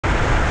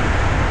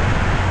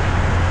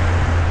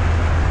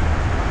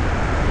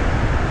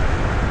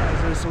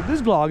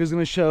this vlog is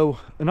going to show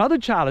another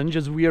challenge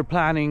as we are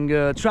planning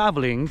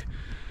traveling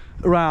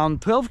around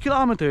 12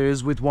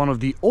 kilometers with one of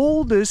the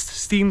oldest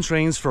steam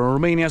trains from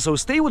Romania, so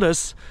stay with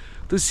us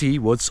to see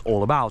what's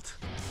all about.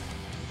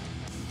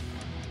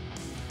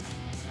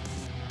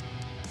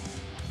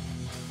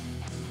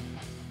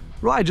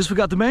 Right, just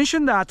forgot to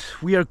mention that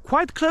we are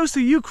quite close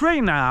to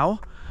Ukraine now,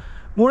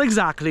 more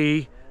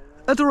exactly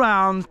at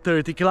around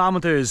 30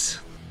 kilometers.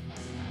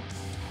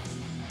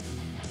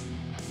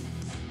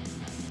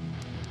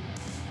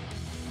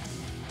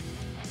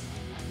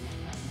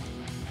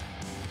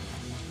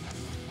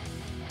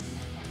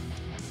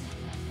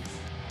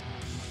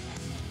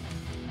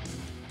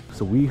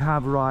 So we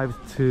have arrived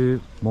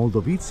to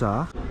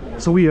Moldovița.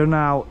 So we are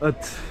now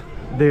at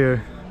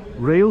their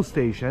rail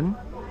station.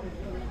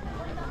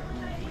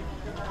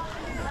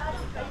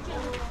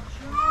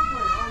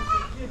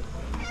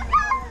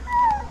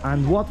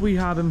 And what we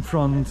have in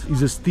front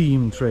is a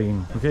steam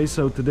train. Okay,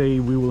 so today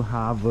we will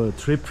have a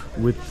trip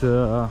with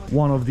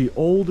one of the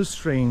oldest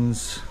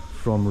trains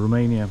from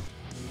Romania.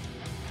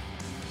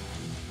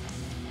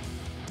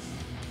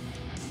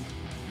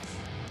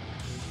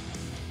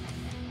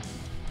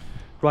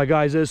 Right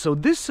guys, so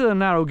this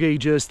narrow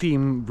gauge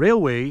steam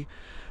railway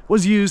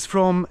was used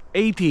from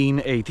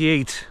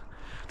 1888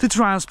 to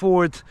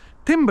transport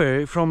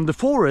timber from the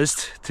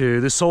forest to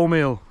the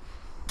sawmill.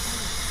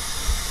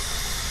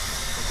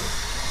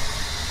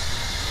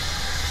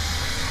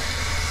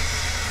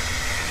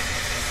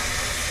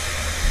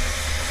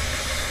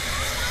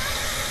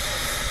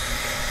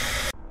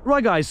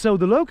 Right guys, so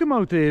the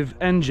locomotive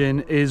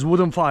engine is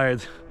wooden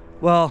fired.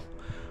 Well,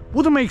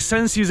 wouldn't make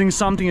sense using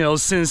something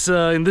else since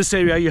in this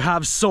area you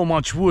have so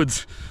much wood.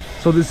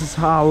 So this is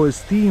how a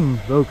steam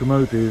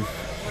locomotive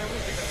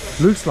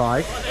looks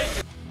like.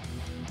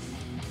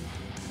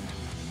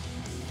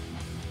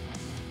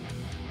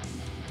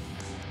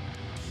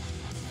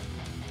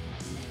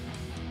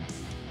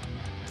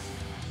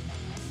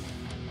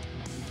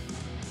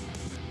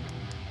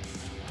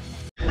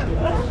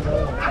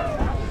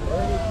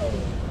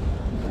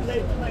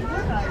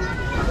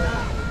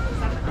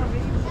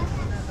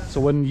 So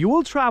when you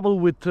will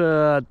travel with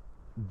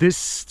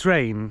this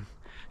train,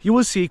 you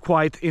will see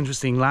quite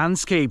interesting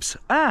landscapes,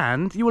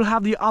 and you will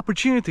have the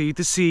opportunity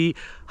to see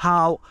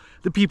how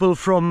the people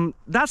from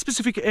that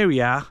specific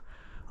area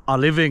are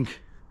living,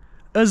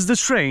 as the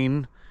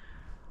train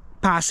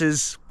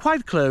passes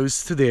quite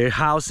close to their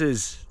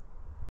houses.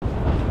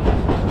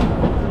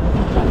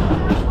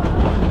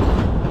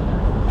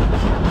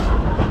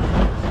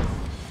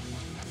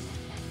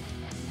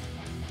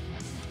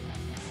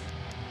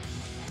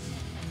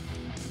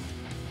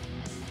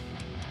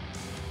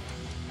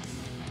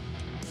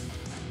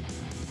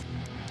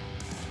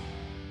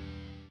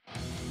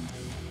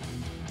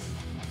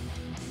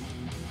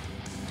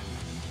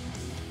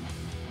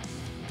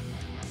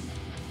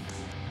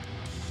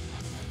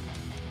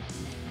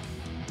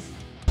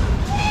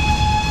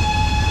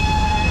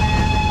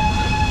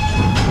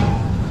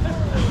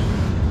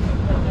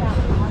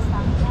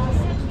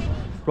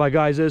 Right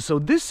guys, so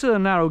this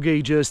narrow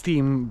gauge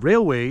steam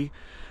railway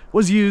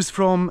was used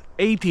from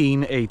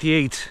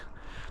 1888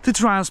 to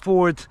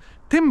transport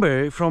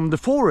timber from the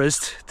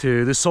forest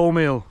to the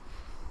sawmill.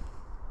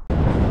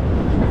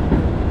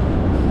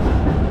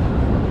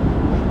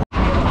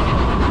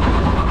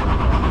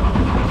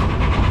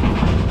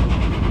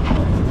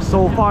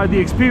 So far the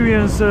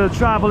experience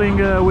traveling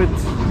with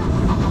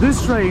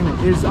this train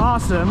is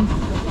awesome.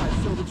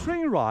 So the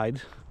train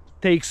ride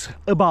takes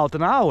about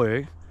an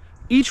hour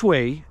each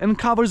way and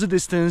covers a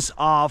distance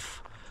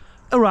of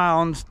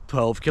around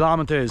 12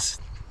 kilometers.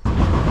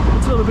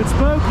 It's a little bit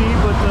smoky,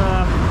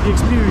 but the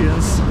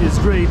experience is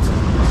great.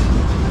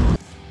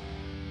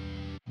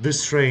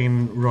 This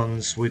train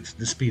runs with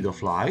the speed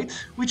of light,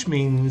 which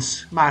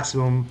means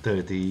maximum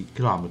 30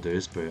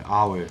 kilometers per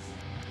hour.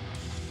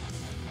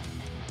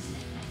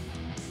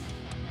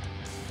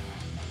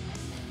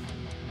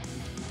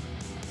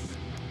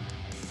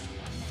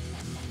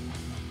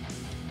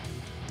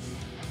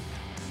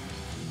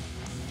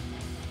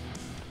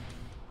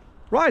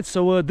 Right,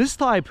 so this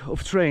type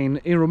of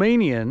train in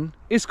Romanian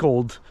is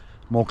called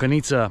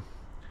Mocanita.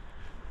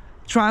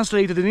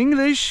 Translated in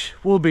English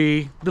will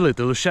be the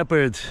Little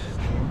Shepherd.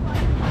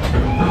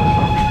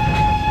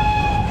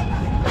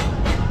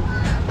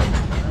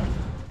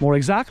 More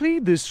exactly,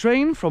 this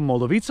train from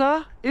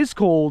Moldovița is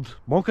called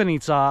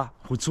Mocanita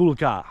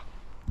Hutulca.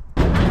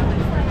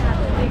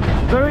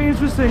 Very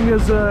interesting,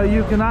 as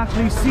you can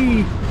actually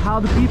see how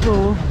the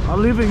people are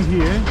living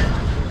here.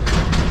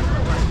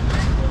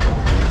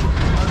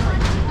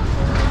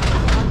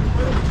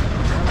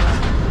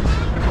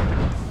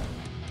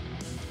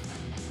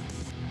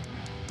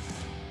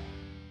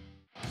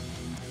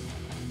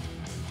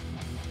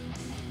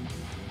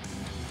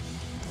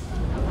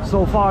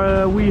 So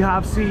far we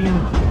have seen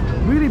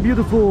really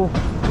beautiful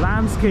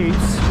landscapes.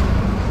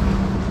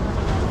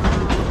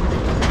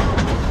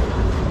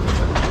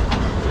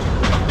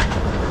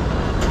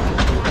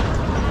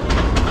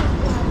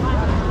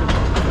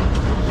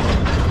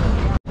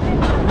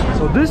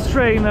 So this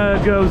train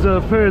goes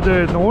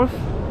further north,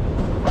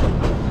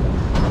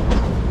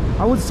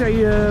 I would say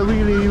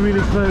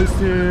really close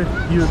to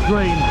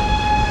Ukraine.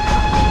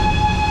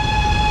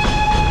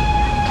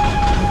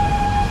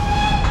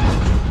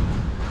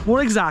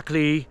 More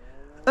exactly,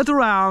 at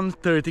around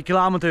 30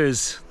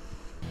 kilometers.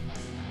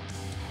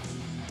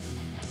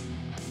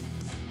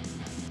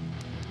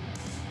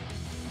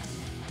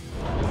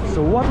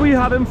 So what we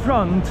have in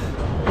front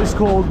is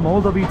called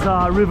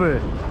Moldovița River.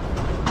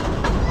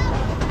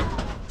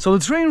 So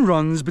the train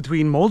runs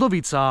between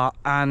Moldovița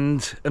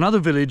and another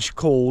village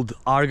called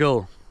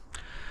Argel,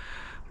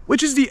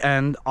 which is the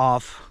end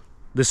of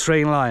this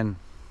train line.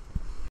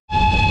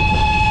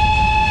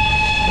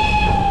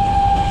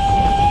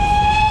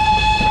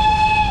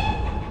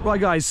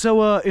 Right guys,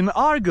 so in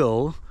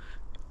Argel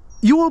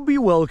you will be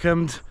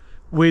welcomed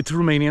with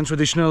Romanian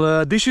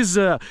traditional dishes,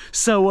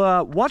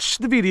 so watch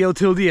the video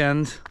till the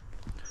end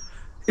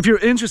if you're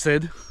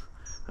interested.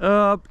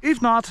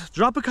 If not,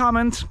 drop a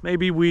comment,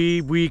 maybe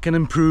we can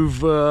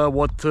improve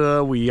what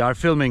we are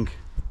filming.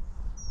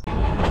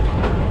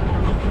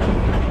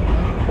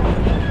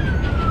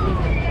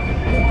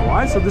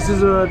 Alright, so this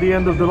is the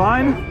end of the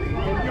line.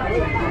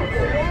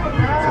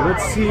 So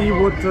let's see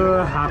what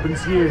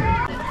happens here.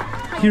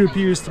 Here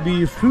appears to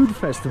be a food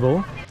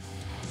festival.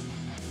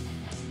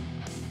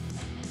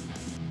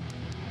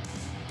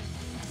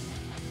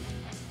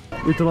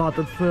 With a lot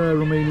of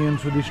Romanian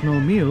traditional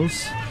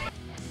meals.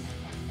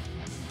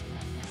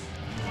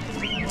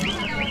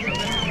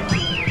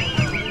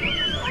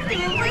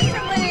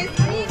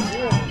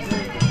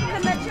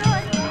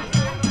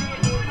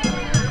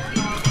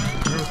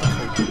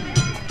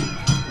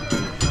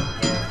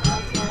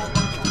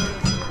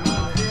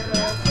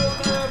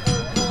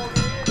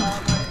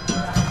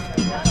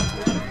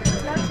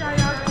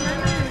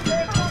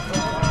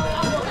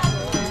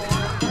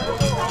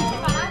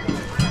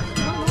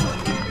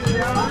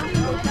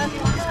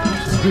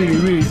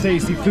 Really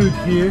tasty food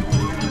here.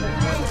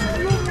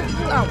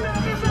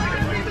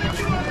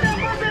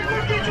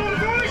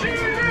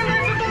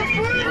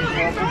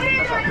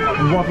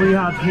 And what we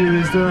have here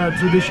is the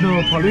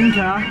traditional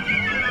palinka.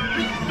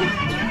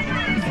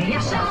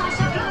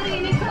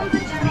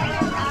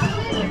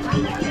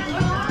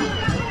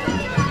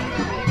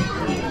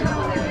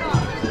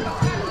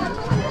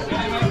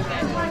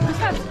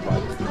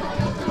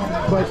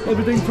 But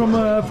everything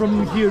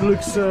from here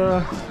looks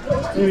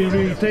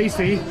really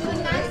tasty.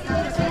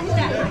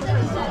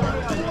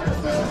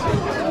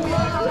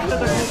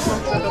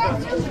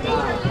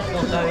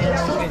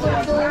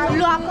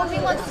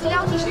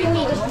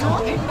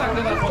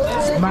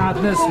 It's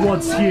madness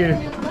what's here.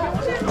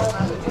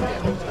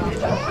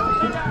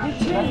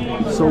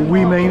 So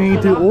we may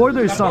need to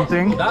order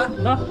something. Da?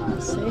 Da.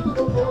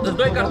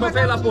 Doi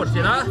cartofeli la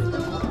porție, da?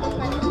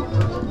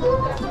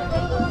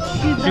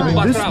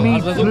 This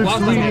meat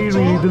looks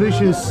really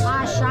delicious.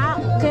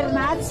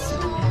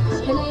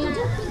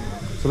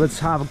 So let's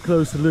have a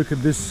closer look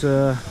at this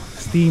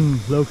steam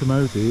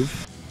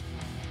locomotive.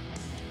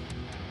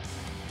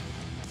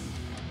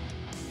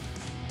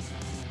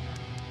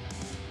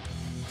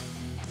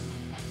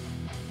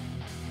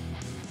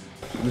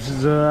 This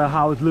is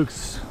how it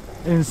looks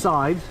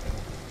inside.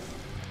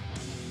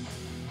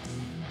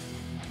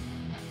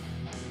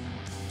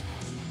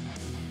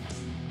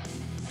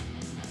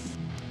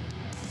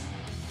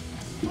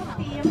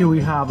 Here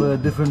we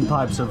have different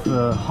types of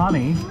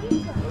honey.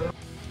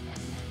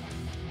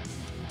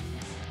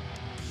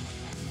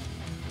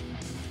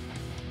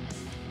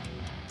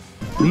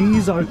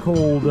 These are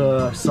called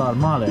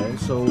sarmale,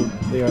 so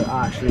they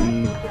are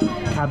actually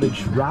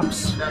cabbage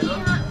wraps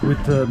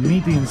with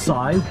meat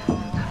inside.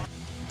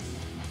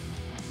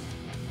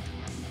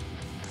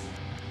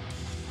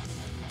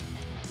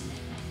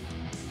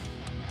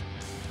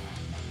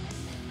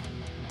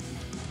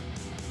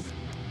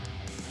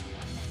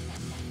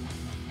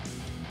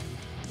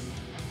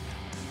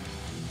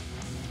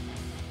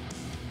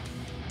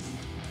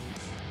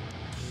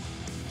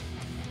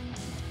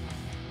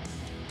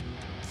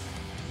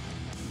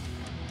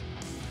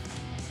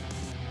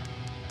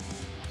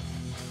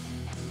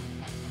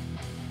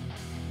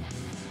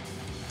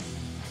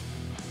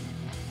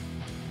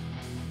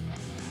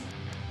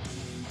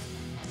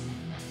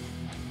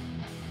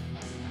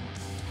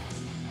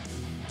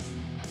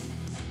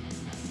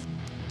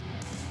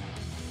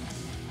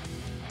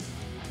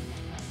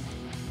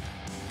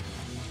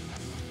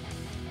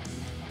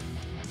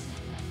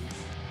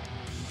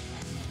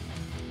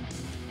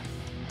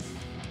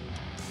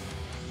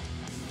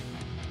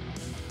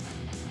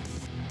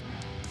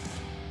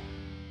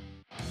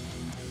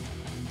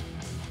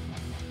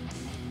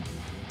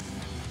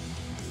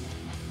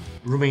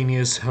 Romania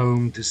is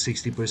home to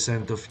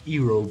 60% of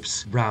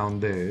Europe's brown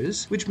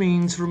bears, which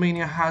means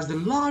Romania has the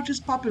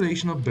largest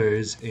population of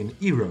bears in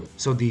Europe.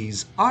 So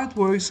these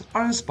artworks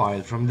are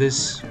inspired from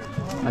this.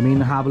 I mean,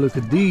 have a look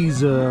at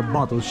these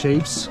bottle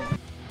shapes.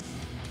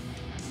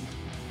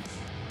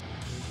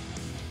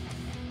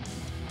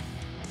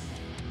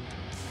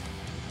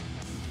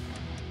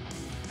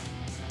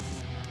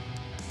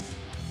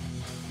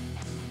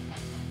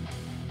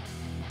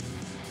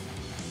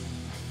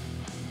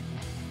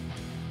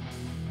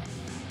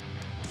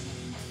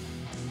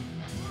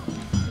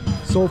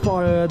 So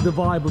far the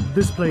vibe of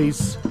this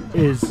place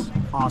is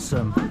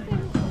awesome.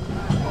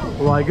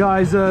 Alright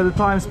guys, the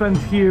time spent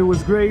here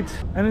was great,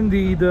 and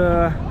indeed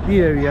the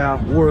area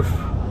worth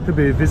to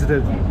be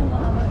visited.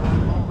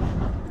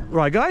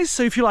 Right guys,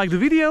 so if you like the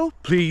video,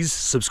 please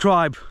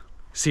subscribe.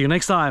 See you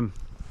next time.